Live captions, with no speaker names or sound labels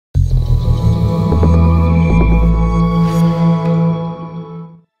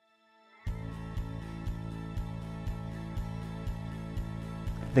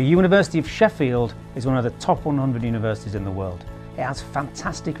The University of Sheffield is one of the top 100 universities in the world. It has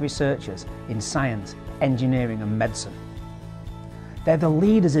fantastic researchers in science, engineering and medicine. They're the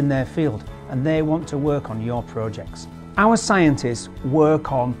leaders in their field and they want to work on your projects. Our scientists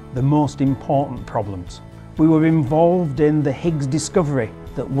work on the most important problems. We were involved in the Higgs discovery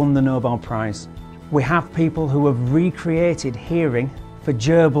that won the Nobel Prize. We have people who have recreated hearing for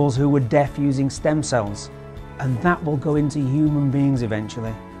gerbils who were deaf using stem cells, and that will go into human beings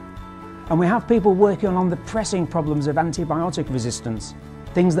eventually. And we have people working on the pressing problems of antibiotic resistance,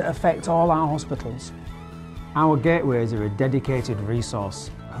 things that affect all our hospitals. Our gateways are a dedicated resource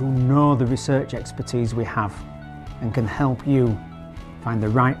who know the research expertise we have and can help you find the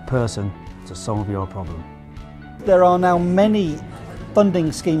right person to solve your problem. There are now many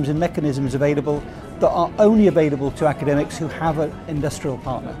funding schemes and mechanisms available that are only available to academics who have an industrial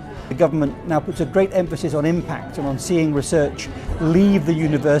partner. The government now puts a great emphasis on impact and on seeing research leave the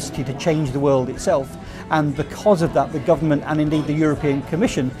university to change the world itself, and because of that the government and indeed the European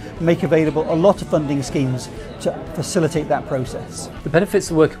Commission make available a lot of funding schemes to facilitate that process. The benefits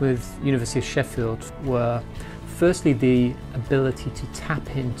of working with University of Sheffield were firstly the ability to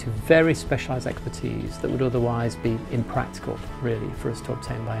tap into very specialised expertise that would otherwise be impractical really for us to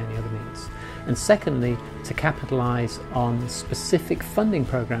obtain by any other means. And secondly, to capitalise on specific funding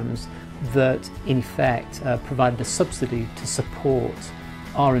programmes that in effect provided a subsidy to support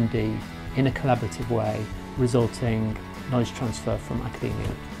R&D in a collaborative way, resulting knowledge transfer from academia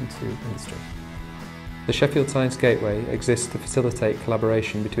into industry. The Sheffield Science Gateway exists to facilitate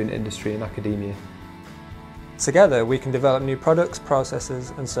collaboration between industry and academia. Together we can develop new products,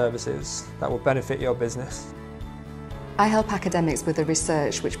 processes and services that will benefit your business. I help academics with the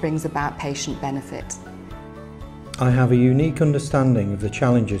research which brings about patient benefit. I have a unique understanding of the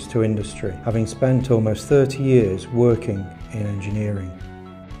challenges to industry, having spent almost 30 years working in engineering.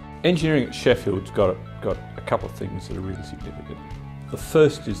 Engineering at Sheffield's got a couple of things that are really significant. The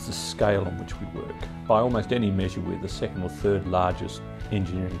first is the scale on which we work. By almost any measure, we're the second or third largest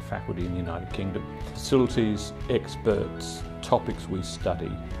engineering faculty in the United Kingdom. Facilities, experts, topics we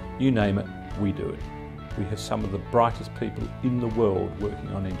study, you name it, we do it. We have some of the brightest people in the world working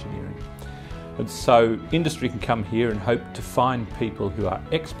on engineering. And so industry can come here and hope to find people who are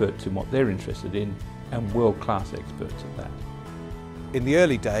experts in what they're interested in and world-class experts at that. In the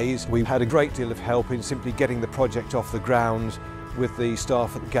early days, we had a great deal of help in simply getting the project off the ground with the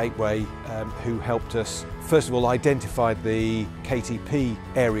staff at the Gateway who helped us, first of all, identified the KTP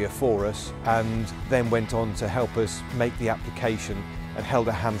area for us and then went on to help us make the application and held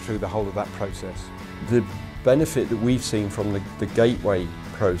a hand through the whole of that process. The benefit that we've seen from the Gateway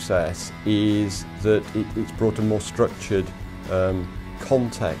process is that it's brought a more structured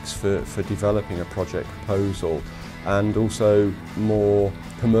context for developing a project proposal, and also more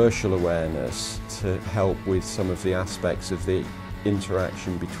commercial awareness to help with some of the aspects of the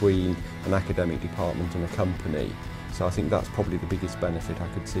interaction between an academic department and a company. So I think that's probably the biggest benefit I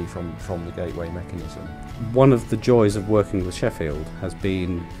could see from the Gateway mechanism. One of the joys of working with Sheffield has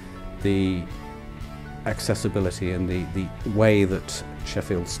been the accessibility and the way that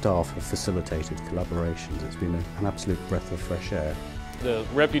Sheffield staff have facilitated collaborations. It's been an absolute breath of fresh air. The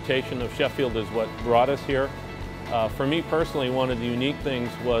reputation of Sheffield is what brought us here. For me personally, one of the unique things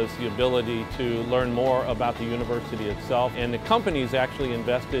was the ability to learn more about the university itself. And the company's actually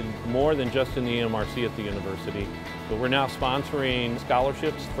invested more than just in the EMRC at the university. But we're now sponsoring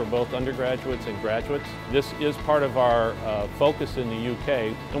scholarships for both undergraduates and graduates. This is part of our focus in the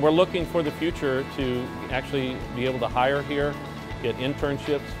UK. And we're looking for the future to actually be able to hire here, get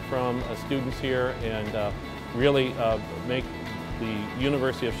internships from students here, and really make the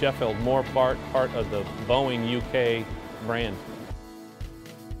University of Sheffield more part of the Boeing UK brand.